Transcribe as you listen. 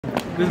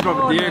This is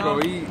brother Diego.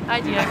 Hi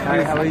Diego.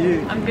 Hi, how are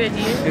you? I'm good,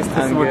 you?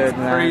 I'm good,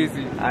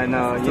 crazy. I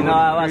know. You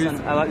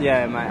know,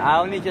 yeah, man. I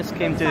only just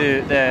came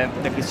to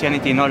the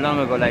Christianity not long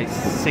ago, like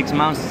 6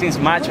 months, since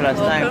March last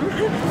time.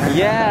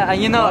 Yeah,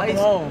 and you know,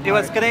 it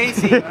was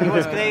crazy. It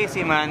was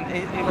crazy, man.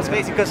 It was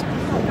crazy because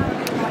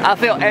I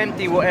felt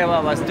empty whatever I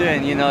was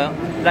doing, you know.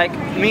 Like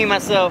me,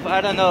 myself, I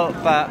don't know,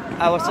 but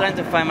I was trying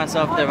to find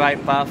myself the right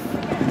path,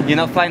 you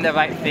know, find the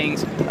right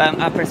things.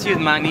 I pursued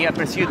money, I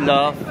pursued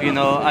love, you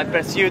know, I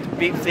pursued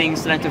big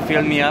things trying to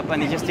fill me up,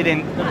 and it just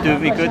didn't do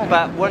me good.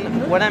 But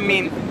when I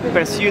mean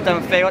pursued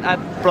and failed, I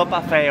proper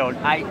failed.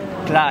 I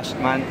clashed,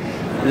 man.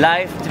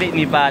 Life treated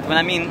me bad. When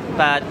I mean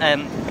bad,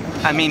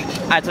 I mean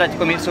I tried to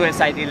commit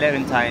suicide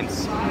 11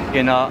 times,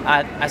 you know,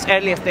 at as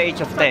early as the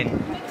age of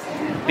 10.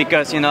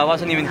 Because, you know, I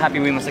wasn't even happy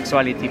with my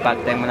sexuality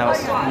back then when I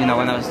was, you know,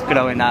 when I was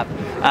growing up.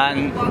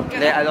 And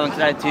I don't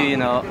try to, you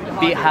know,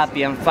 be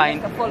happy and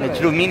find the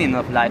true meaning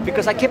of life.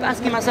 Because I kept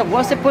asking myself,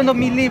 what's the point of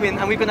me living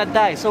and we're gonna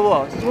die? So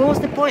what? What was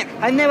the point?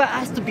 I never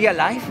asked to be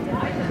alive.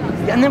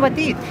 I never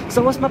did.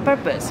 So what's my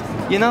purpose?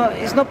 You know,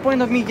 it's no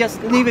point of me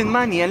just leaving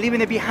money and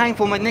leaving it behind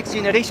for my next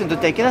generation to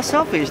take it. That's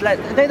selfish. Like,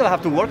 they don't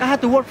have to work. I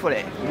had to work for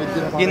it.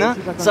 You know?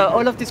 So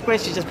all of these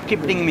questions just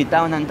keep bringing me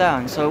down and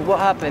down. So what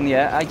happened?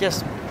 Yeah, I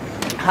just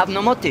have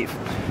no motive,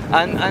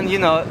 and you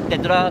know, the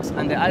drugs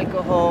and the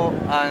alcohol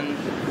and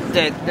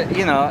the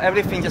you know,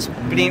 everything just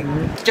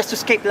to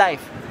escape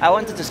life. I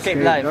wanted to escape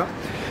life.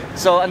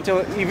 So until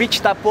it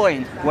reached that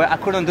point where I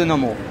couldn't do no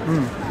more.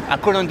 I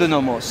couldn't do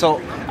no more.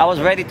 So I was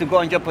ready to go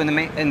and jump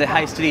in the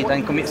high street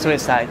and commit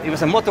suicide. It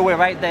was a motorway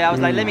right there. I was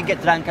like, let me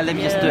get drunk and let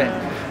me just do it.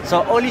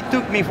 So all it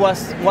took me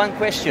was one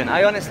question.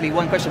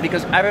 One question,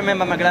 because I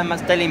remember my grandma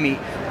telling me,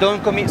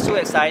 don't commit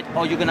suicide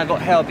or you're gonna go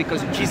hell,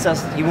 because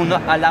Jesus, he will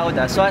not allow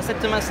that. So I said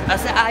to myself,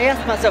 I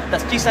asked myself,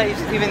 does Jesus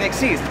even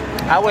exist?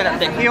 I went up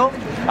the hill.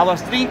 I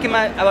was drinking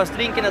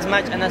as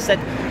much, and I said,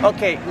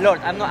 okay, Lord,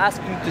 I'm not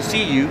asking to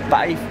see you,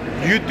 but if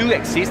you do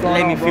exist,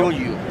 let me feel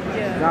you.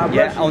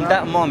 Yeah, on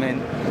that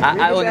moment,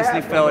 I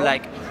honestly felt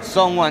like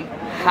someone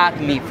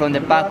hugged me from the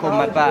back of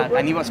my back,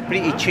 and it was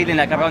pretty chilling,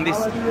 like around this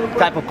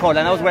type of cold,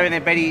 and I was wearing a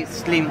very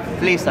slim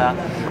blazer,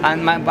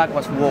 and my back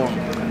was warm.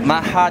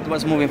 My heart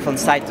was moving from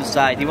side to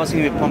side. It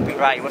wasn't even pumping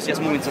right, it was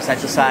just moving from side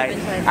to side.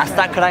 I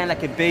started crying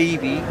like a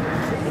baby,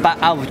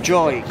 but out of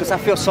joy, because I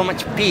feel so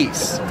much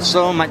peace,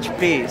 so much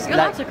peace. You're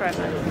allowed to cry,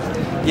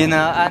 man. You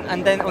know,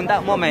 and then on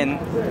that moment,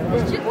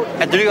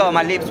 a trigger on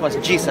my lips was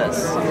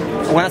Jesus.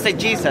 When I say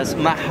Jesus,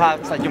 my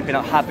heart started jumping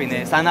out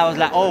happiness, and I was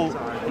like, oh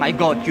my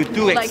God, you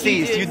do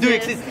exist, you do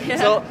exist. Yeah.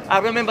 So I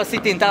remember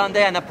sitting down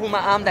there and I put my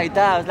arm like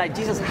that. I was like,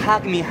 Jesus,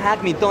 hug me,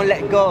 don't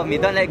let go of me,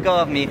 don't let go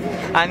of me.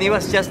 And it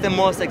was just the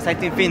most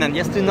exciting thing, and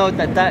just to know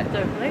that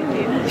Don't blame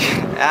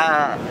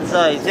you.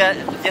 sorry,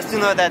 just to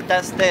know that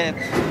that's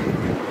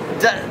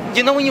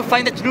you know, when you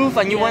find the truth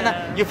and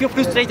you feel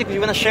frustrated because you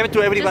wanna share it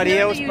to everybody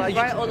else. You was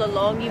right all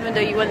along, even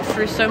though you went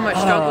through so much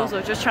struggles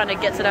or just trying to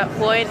get to that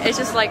point. It's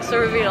just like so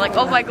revealing, like,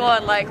 oh my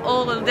God, like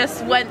all of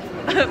this went.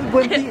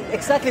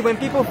 Exactly, when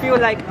people feel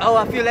like, oh,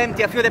 I feel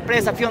empty, I feel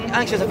depressed, I feel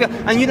anxious,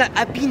 and you're like,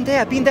 I've been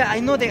there,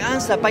 I know the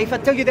answer, but if I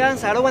tell you the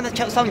answer, I don't want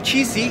to sound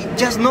cheesy,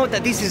 just know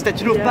that this is the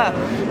true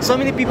path. So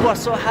many people are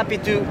so happy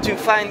to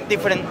find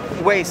different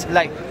ways,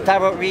 like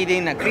tarot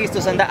reading and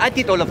crystals and that. I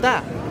did all of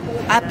that.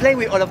 I play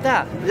with all of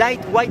that.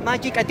 Light, white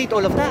magic, I did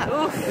all of that.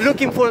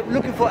 Looking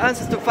for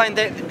answers to find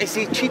that, is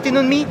he cheating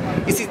on me?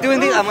 Is he doing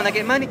this? I'm gonna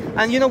get money.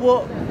 And you know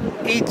what?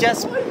 It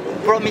just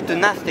brought me to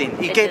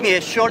nothing. It gave me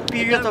a short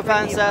period of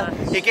answer.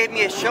 It gave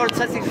me a short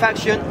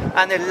satisfaction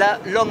and a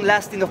long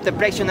lasting of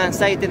depression and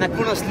anxiety, and I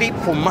couldn't sleep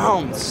for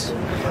months.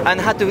 And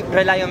I had to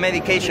rely on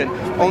medication.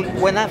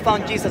 When I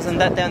found Jesus on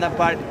that day on that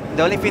part,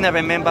 the only thing I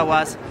remember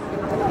was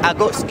I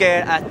got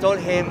scared. I told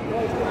him,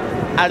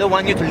 I don't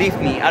want you to leave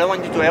me. I don't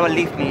want you to ever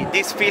leave me.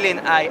 This feeling,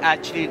 I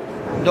actually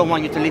don't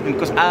want you to leave me,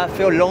 because I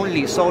feel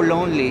lonely, so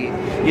lonely,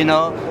 you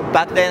know.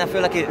 Back then I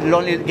feel like a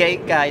lonely gay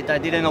guy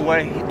that didn't know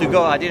where to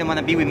go. I didn't want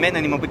to be with men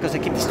anymore because they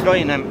keep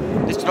destroying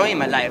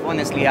my life.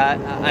 Honestly,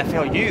 I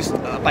felt used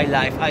by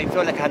life. I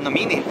felt like I had no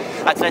meaning.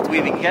 I tried to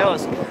be with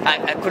girls.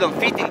 I couldn't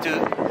fit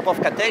into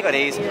both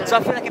categories. So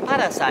I felt like a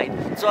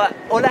parasite. So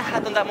all I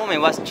had on that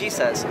moment was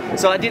Jesus.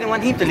 So I didn't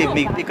want him to leave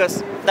me,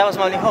 because that was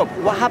my only hope.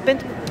 What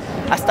happened?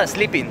 I started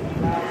sleeping.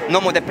 No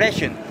more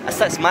depression. I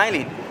started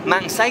smiling. My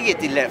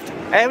anxiety left.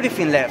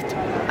 Everything left.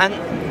 And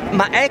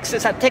my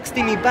exes are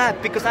texting me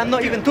back because I'm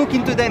not even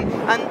talking to them.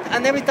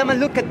 And every time I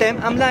look at them,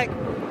 I'm like,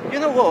 you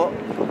know what?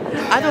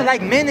 I don't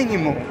like men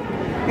anymore.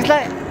 It's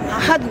like,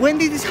 when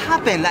did this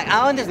happen? Like,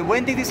 I understand,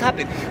 when did this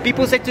happen?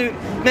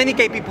 Many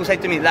gay people say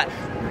to me, like,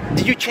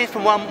 did you change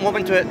from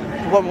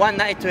one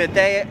night to a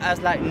day? I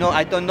was like, no,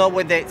 I don't know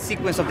where the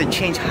sequence of the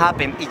change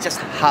happened. It just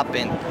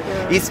happened.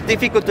 It's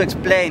difficult to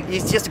explain.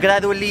 It's just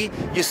gradually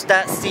you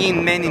start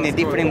seeing men in a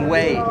different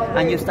way,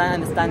 and you start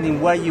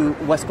understanding where you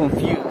was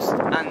confused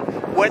and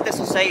where the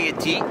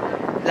society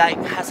like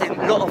has a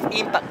lot of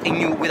impact in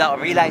you without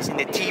realizing.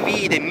 The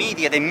TV, the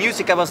media, the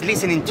music I was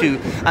listening to,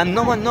 and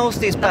no one knows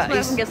this. That's but where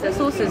everyone gets their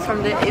sources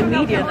from, the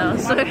media now.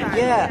 So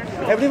yeah,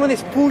 everyone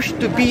is pushed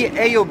to be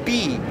A or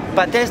B,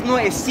 but there's no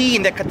a C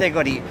in the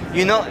category.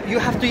 You know, you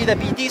have to either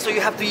be this or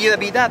you have to either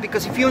be that,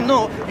 because if you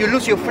know, you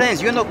lose your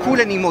friends. You're not cool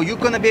anymore. You're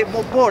gonna be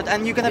more bored,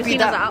 and you're gonna be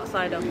that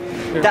outsider.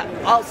 That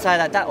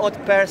outsider, that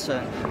odd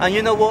person. And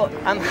you know what?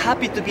 I'm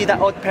happy to be that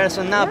odd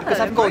person now, because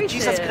I've got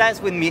Jesus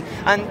Christ with me,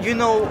 and you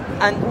know,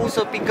 and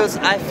also because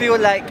I feel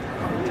like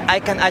I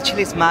can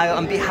actually smile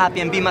and be happy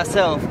and be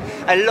myself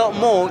a lot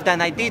more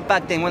than I did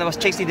back then when I was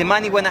chasing the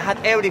money, when I had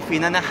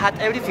everything, and I had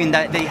everything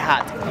that they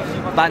had.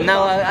 But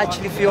now I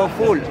actually feel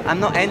full. I'm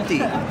not empty.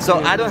 So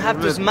I don't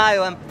have to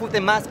smile and put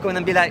the mask on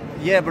and be like,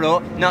 yeah bro,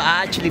 no,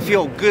 I actually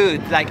feel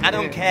good, like I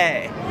don't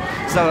care.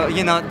 So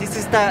you know, this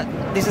is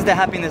the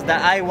happiness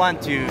that I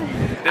want to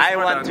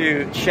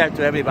share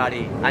to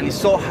everybody, and it's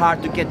so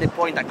hard to get the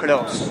point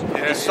across.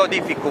 It's so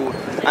difficult,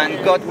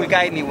 and God will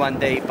guide me one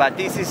day. But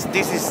this is it.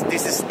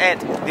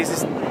 This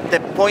is the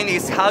point,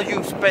 is how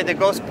you spread the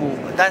gospel.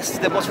 That's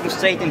the most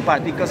frustrating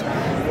part, because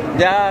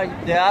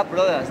they are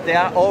brothers. They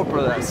are all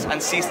brothers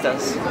and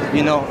sisters.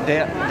 You know,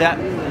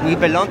 we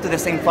belong to the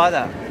same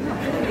Father,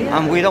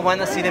 and we don't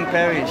want to see them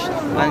perish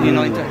and you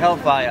know, into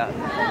hellfire.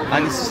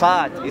 And it's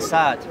sad. It's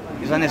sad.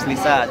 It's honestly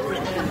sad.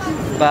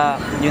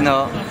 But you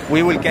know,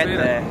 we will get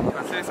there.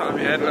 I say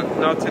something, yeah.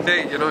 Now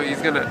today, you know,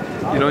 he's gonna,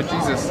 you know,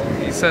 Jesus,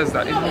 he says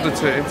that in order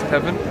to enter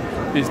heaven,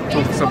 he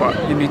talks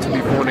about you need to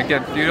be born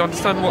again. Do you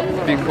understand what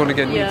being born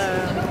again means?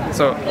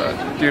 So,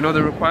 do you know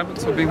the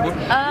requirements for being born?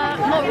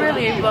 Not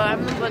really, but I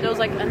remember there was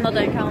like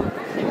another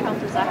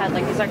encounters I had,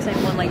 like the exact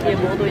same one, like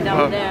all the way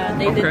down there,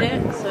 and they did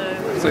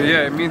it. So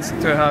yeah, it means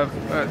to have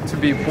to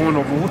be born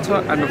of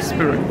water and of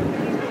spirit.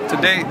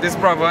 Today, this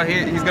brother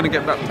here, he's gonna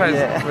get baptized.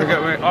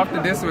 Yeah.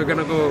 After this, we're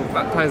gonna go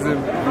baptize him.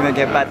 We're gonna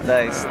get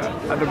baptized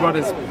at the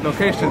brother's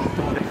location,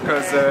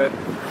 because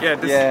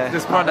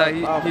this brother,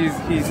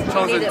 he's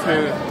chosen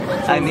to.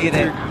 I need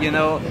it. You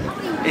know,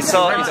 it's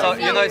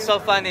so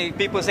funny.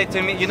 People say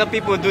to me, you know,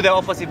 people do the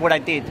opposite what I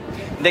did.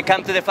 They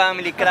come to the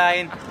family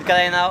crying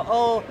out,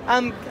 oh,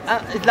 I'm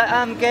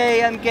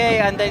gay,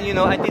 and then you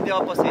know, I did the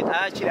opposite.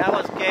 I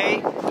was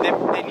gay.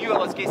 They knew I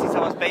was gay since I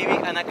was baby,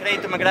 and I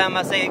cried to my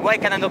grandma saying, why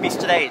can I not be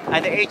straight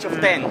at the age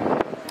of 10?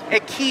 A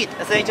kid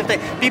at the age of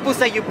 10. People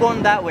say you're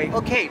born that way.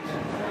 Okay,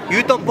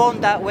 you don't born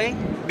that way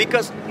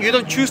because you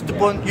don't choose to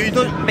born. You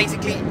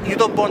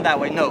don't born that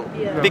way. No,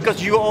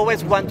 because you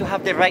always want to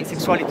have the right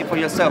sexuality for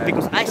yourself.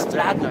 Because I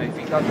struggled.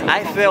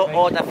 I felt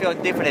odd. I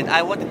felt different.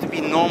 I wanted to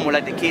be normal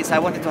like the kids. I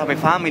wanted to have a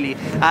family.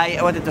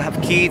 I wanted to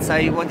have kids.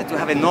 I wanted to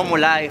have a normal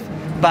life.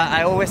 But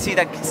I always see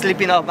that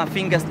slipping off my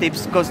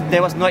fingertips because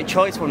there was no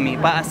choice for me.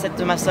 But I said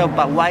to myself,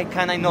 but why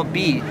can I not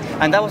be?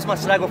 And that was my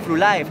struggle through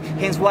life.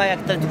 Hence why I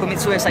tried to commit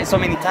suicide so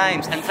many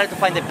times and tried to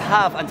find a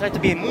path and tried to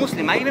be a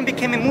Muslim. I even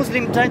became a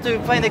Muslim trying to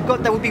find a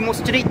God that would be more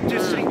strict to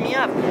straight me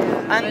up.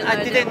 And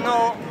I didn't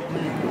know.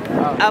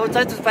 I would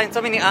try to find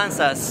so many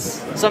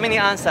answers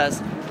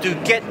to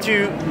get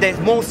to the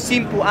most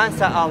simple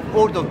answer of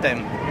all of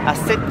them.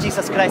 Accept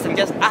Jesus Christ and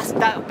just ask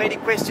that very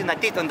question I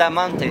did on that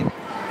mountain.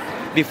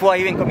 Before I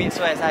even commit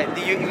suicide,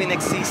 do you even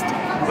exist?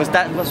 Because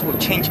that was what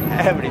changed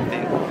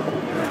everything.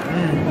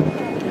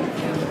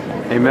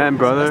 Amen,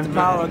 brother. That's the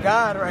power of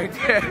God right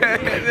there.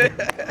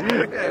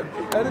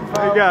 That is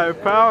powerful. You got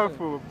it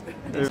powerful.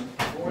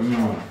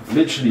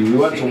 Literally, we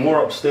went to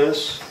war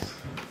upstairs.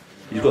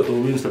 He's got the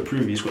wounds to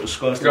prove it. He's got the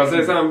scars to prove prove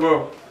it. Say something,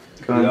 bro.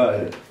 Come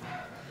on.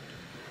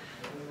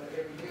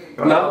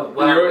 No,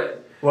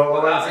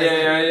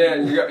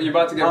 you're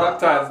about to get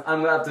baptized.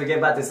 I'm about to get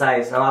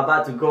baptized. I'm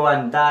about to go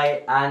and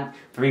die and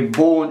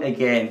reborn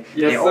again.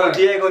 Yes, old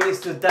Diego needs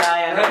to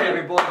die and I'm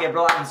reborn again,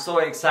 bro. I'm so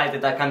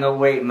excited. I cannot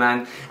wait,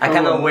 man. I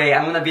cannot wait.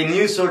 I'm gonna be a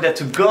new soldier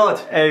to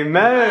God.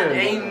 Amen.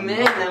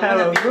 Amen. I'm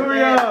gonna be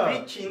there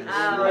preaching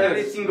out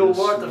every single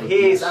word of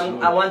His.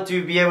 I want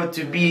to be able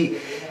to be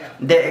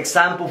the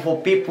example for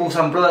people,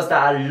 some brothers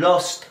that are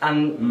lost,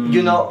 and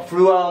you know,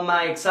 throughout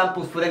my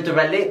examples for them to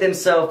relate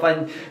themselves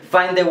and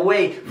find their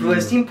way through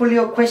a simple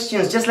little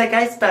questions, just like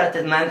I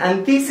started, man.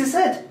 And this is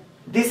it.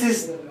 This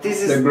is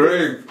the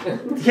grave.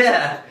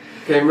 Yeah.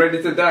 Came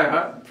ready to die,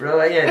 huh?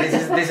 Bro, yeah.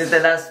 This is the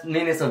last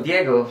minutes of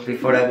Diego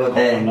before I go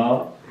there.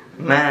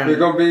 Man, we're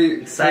gonna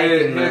be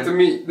exciting, here to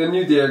meet the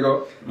new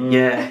Diego.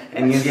 Yeah,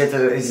 and you get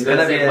to. It's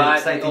gonna be an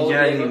exciting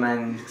journey,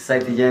 man.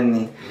 Exciting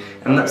journey.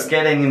 I'm not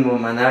scared anymore,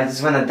 man. I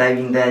just wanna dive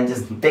in there and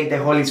just take the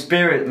Holy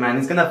Spirit, man.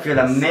 It's gonna feel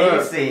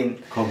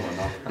amazing. Come on,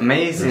 now.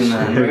 Amazing,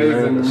 man.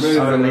 Amazing,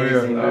 So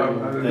amazing, man.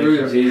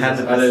 Hallelujah.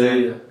 100%.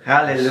 Hallelujah.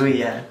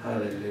 Hallelujah.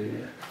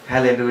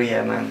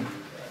 Hallelujah, man.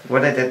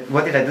 What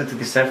did I do to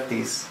deserve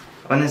this?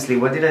 Honestly,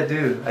 what did I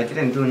do? I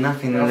didn't do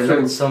nothing. The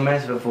Lord is so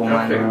merciful,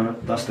 man.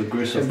 That's the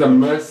grace of God. It's the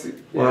mercy.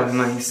 Well,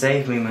 man, He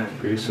saved me, man.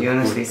 He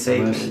honestly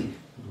saved me.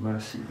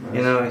 Mercy.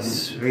 You know,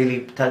 it's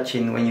really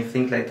touching when you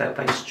think like that,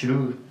 but it's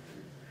true.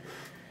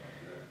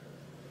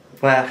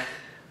 Well,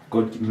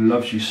 God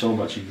loves you so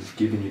much, He's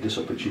giving you this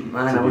opportunity.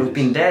 Man, I would have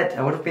been dead.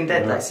 I would have been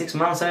dead like 6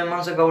 months, 7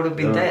 months ago. I would have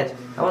been dead.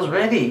 I was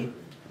ready.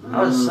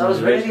 I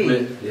was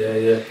ready.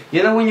 Yeah.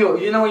 You know when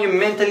you're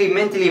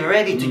mentally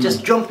ready to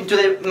just jump into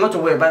the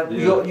motorway, but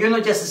you're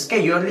not just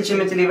scared. You're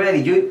legitimately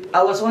ready.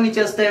 I was only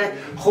just there,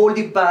 hold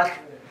it back.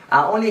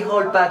 I only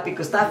hold back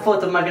because that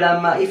thought of my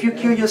grandma, if you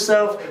kill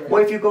yourself,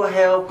 what if you go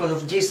hell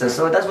because of Jesus?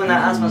 So that's when I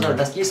asked myself,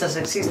 does Jesus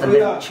exist? And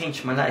then it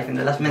changed my life in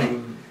the last minute.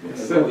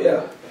 So,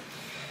 yeah.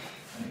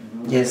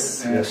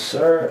 Yes. Yes,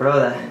 sir.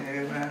 Brother.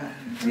 Amen.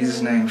 In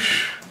Jesus' name.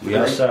 We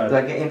outside. Do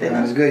I get in there?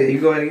 That's good. You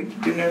go ahead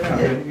and get in there now.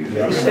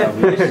 We outside.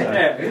 We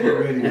outside.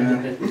 Ready,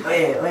 man.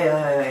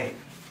 Wait.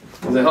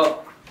 Is it hot?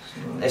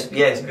 It's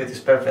good, it's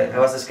perfect. I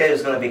was scared it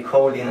was going to be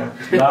cold, you know.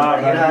 Nah,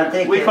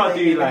 we can't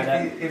do it like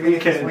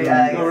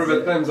that. No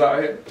river Thames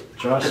out here.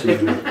 Trust you.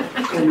 Come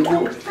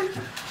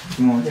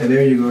on. Yeah,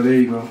 there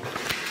you go.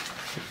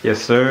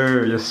 Yes,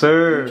 sir.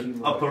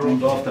 Upper room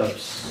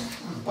bathtubs.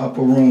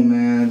 Upper room,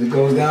 man. It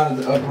goes down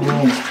to the upper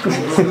room.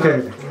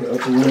 The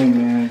upper room,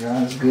 man.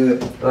 God is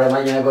good. Right,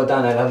 man, you go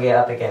down and I'll get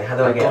up again. How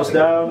do I get up Goes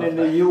down in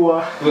the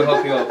UR. We'll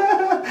help you out.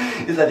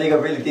 It's like you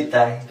really did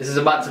die. This is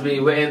about to be,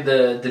 we're in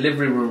the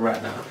delivery room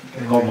right now.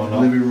 Come on,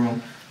 Living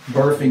room.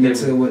 Birthing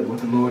into what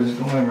the Lord is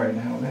doing right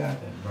now, man.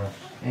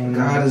 And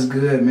God is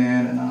good,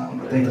 man. And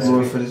I thank the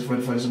Lord for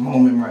this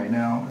moment right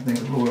now. I thank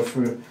the Lord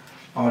for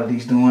all that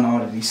He's doing, all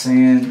that He's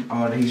saying,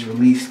 all that He's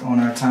released on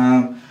our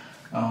time.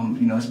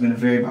 You know, it's been a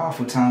very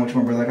powerful time with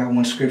my brother. I got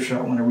one scripture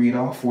I want to read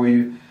off for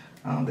you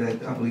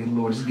that I believe the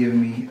Lord has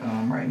given me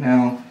right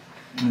now.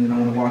 And then I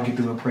want to walk you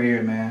through a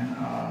prayer,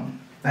 man.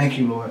 Thank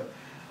you, Lord.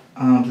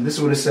 This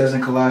is what it says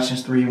in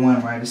Colossians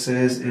 3:1, right? It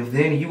says, if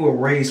then you were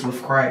raised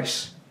with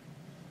Christ,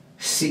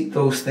 seek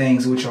those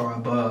things which are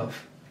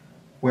above,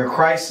 where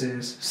Christ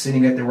is,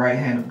 sitting at the right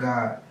hand of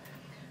God.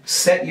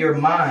 Set your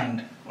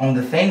mind on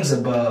the things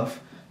above,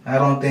 not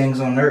on things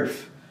on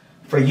earth.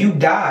 For you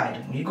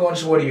died. When you go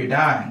into this water, you're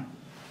dying.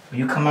 When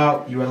you come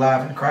out, you're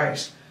alive in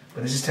Christ.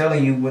 But this is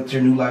telling you what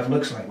your new life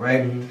looks like,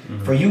 right?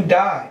 Mm-hmm. For you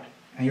died,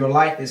 and your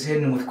life is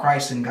hidden with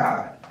Christ in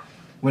God.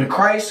 When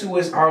Christ, who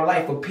is our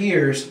life,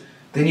 appears,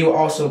 then you will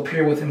also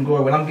appear with Him in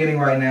glory. What I'm getting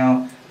right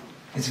now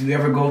is if you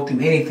ever go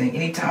through anything,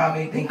 anytime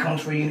anything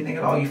comes for you, anything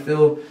at all, you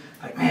feel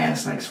like, man,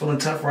 it's feeling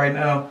tough right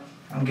now,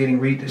 I'm getting,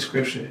 read this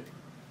scripture.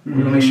 We're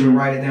going to make sure to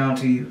write it down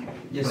to you.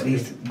 Yes,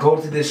 but go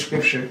to this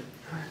scripture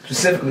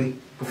specifically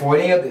before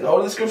any of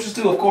all the scriptures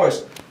too, of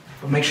course.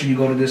 But make sure you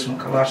go to this one,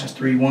 Colossians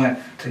 3:1,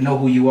 to know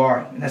who you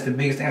are. And that's the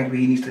biggest thing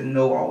he needs to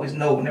know, always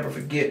know, never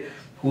forget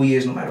who he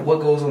is, no matter what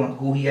goes on,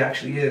 who he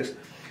actually is.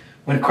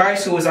 When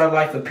Christ, who is our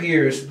life,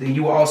 appears, then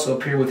you will also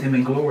appear with Him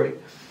in glory.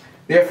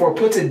 Therefore,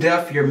 put to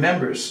death your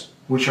members,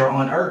 which are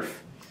on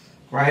earth,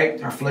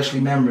 right? Our fleshly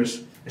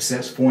members. It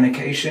says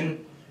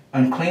fornication,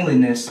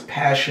 uncleanliness,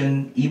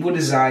 passion, evil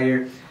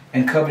desire,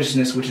 and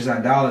covetousness, which is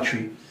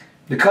idolatry.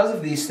 Because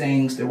of these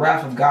things, the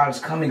wrath of God is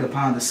coming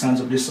upon the sons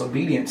of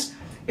disobedience,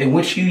 in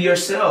which you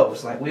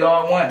yourselves, like we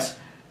all once,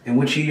 in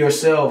which you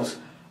yourselves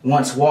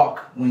once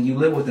walk when you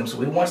live with them. So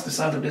we once the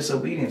sons of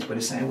disobedience, but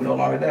it's saying we're no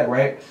longer that,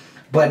 right?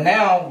 But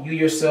now you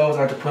yourselves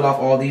are to put off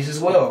all these as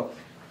well.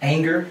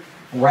 Anger,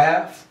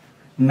 wrath,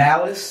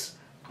 malice,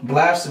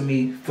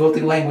 blasphemy,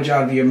 filthy language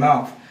out of your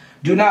mouth.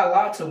 Do not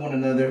lie to one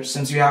another,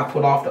 since you have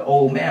put off the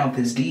old man with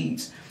his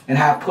deeds, and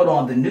have put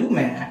on the new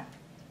man,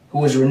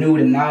 who is renewed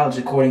in knowledge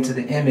according to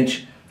the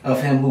image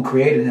of Him who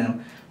created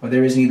him. For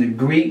there is neither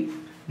Greek,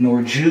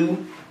 nor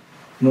Jew,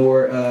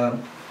 nor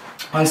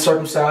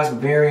uncircumcised,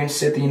 barbarian,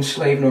 Scythian,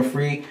 slave, nor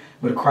free,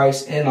 but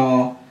Christ in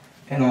all,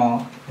 in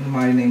the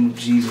mighty name of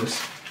Jesus.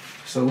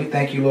 So we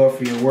thank you, Lord,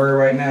 for your word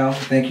right now. We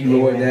thank you,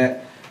 Lord,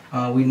 that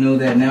we know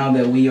that now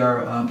that we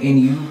are in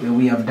you, that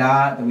we have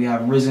died, that we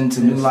have risen to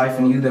new life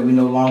in you, that we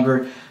no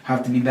longer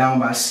have to be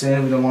bound by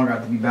sin, we no longer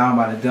have to be bound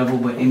by the devil,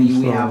 but in you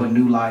we have a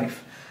new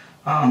life.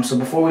 So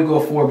before we go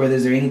forward, brother,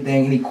 is there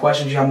anything, any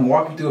questions? I'm going to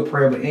walk you through a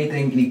prayer, but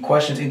anything, any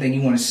questions, anything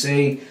you want to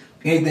say,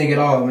 anything at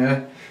all,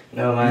 man?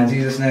 No, man. In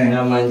Jesus' name.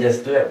 No, man,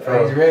 just do it,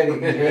 bro. He's ready.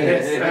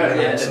 He's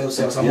ready.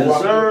 So I'm going to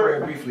walk you through a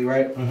prayer briefly,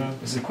 right?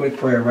 It's a quick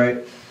prayer, right?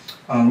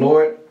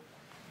 Lord,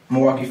 I'm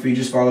going to walk you through.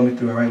 Just follow me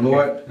through it, right?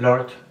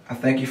 Lord, I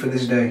thank you for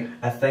this day.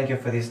 I thank you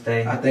for this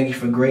day. I thank you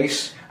for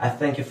grace. I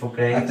thank you for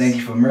grace. I thank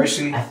you for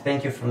mercy. I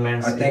thank you for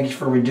mercy. I thank you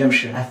for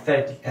redemption. I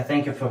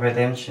thank you for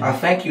redemption. I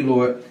thank you,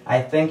 Lord.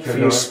 I thank you, for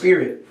Lord, your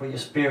spirit. For your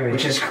spirit.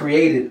 Which has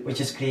created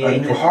a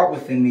new heart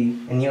within me.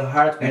 A new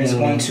heart within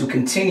me. And it's going to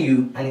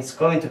continue. And it's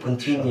going to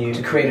continue.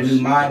 To create a new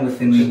mind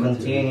within me. To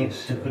continue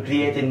to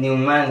create a new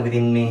man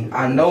within me.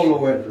 I know,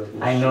 Lord.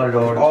 I know,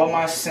 Lord. All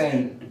my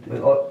sin.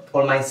 With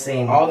all my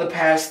sin, all the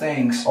past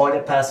things,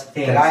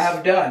 that I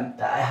have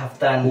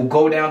done, will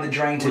go down the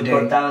drain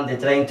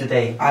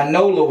today. I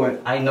know, Lord,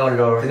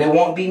 that it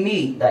won't be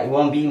me, that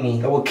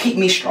will keep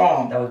me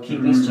strong,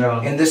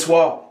 in this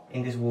walk,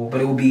 in this world.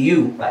 But it will be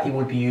you. But it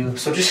will be you.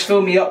 So just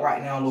fill me up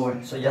right now,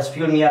 Lord. So just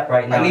fill me up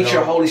right now. I need Lord.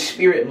 your Holy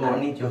Spirit, Lord. I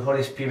need your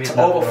Holy Spirit to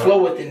now, overflow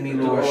Lord. within me,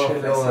 Lord.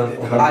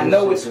 I I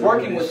know it's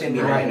working within me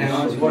right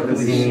now. It's working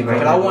within me right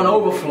But now. I want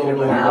overflow,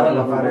 Lord.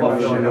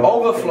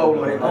 Overflow,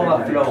 Lord.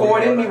 Pour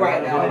it in me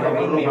right now.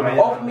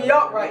 Open me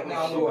up right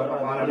now, Lord.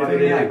 In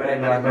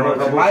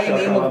the mighty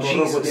name of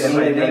Jesus.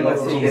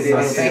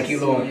 I thank you,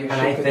 Lord. And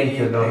I thank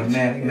you, Lord.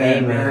 Amen.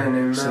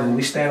 Amen. So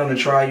we stand on the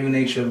triune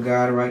nature of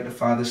God, right? The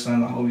Father,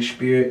 Son, the Holy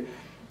Spirit.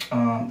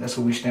 That's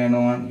what we stand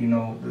on. You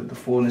know, the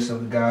fullness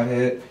of the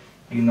Godhead.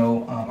 You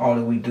know, all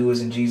that we do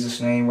is in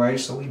Jesus' name, right?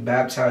 So we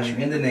baptize you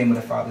in the name of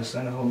the Father,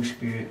 Son, and Holy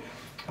Spirit.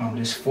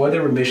 Just for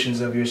the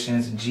remissions of your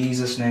sins in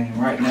Jesus' name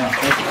right now.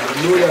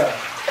 Hallelujah.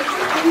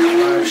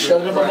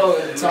 Shut up below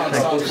it.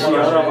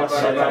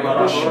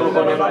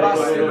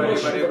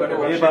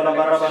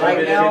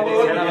 Right now,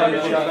 Lord,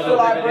 fill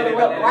our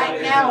brother up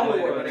right now,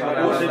 Lord.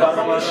 The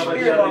Holy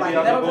Spirit, Lord, like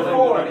never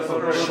before. The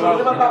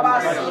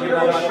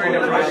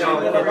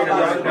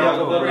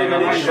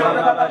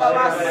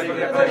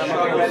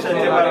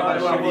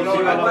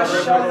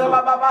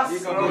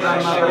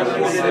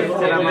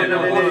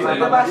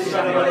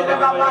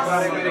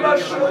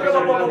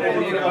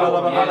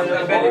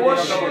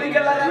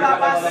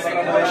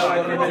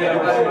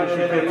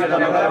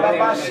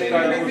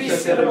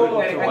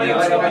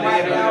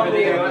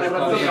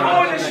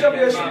fullness of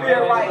your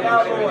Spirit right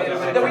now, Lord.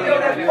 That we know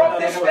that from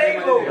this day,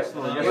 Lord,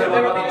 we'll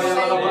never be the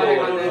same,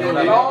 Lord.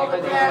 And all the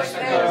past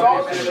things,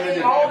 all the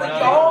shame,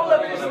 all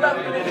of this stuff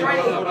in the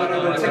drain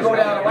to go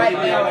down right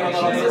now in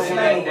Jesus'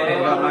 name.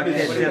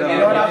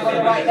 Lord, I pray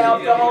right now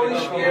with the Holy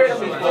Spirit and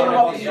we fill them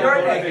up with your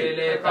name. In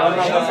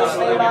Jesus'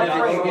 name I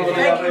pray.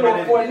 Thank you,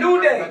 Lord, for a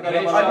new day,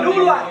 a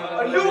new life,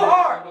 a new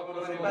heart.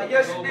 By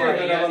your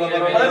Spirit.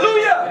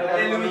 Hallelujah.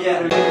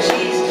 Hallelujah.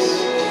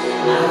 Jesus,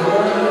 I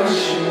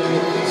worship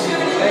you.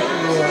 Thank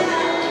you, Lord.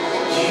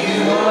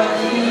 You are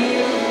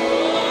here.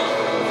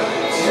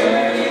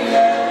 Turning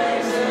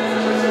lights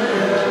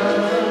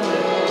around.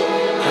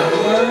 I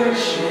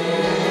worship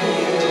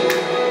you.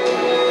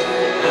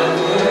 I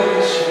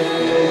worship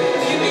you.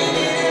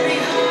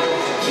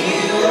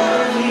 You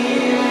are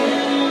here.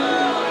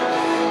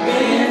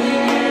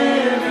 Mending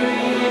every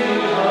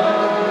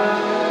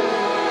heart.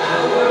 I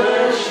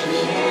worship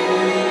you.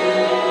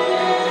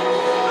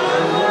 I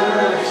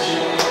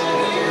worship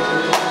you.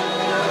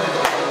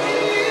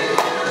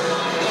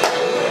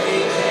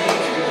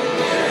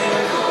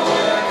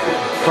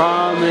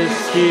 Promise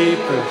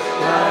keeper,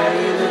 Light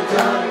in the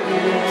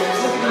darkness,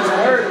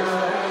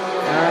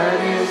 that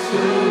is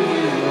who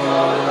you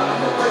are.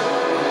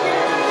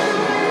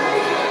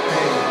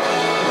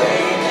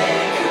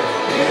 Waymaker,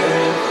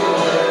 miracle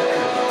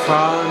worker,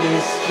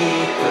 promise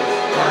keeper,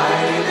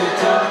 light in the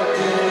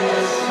darkness.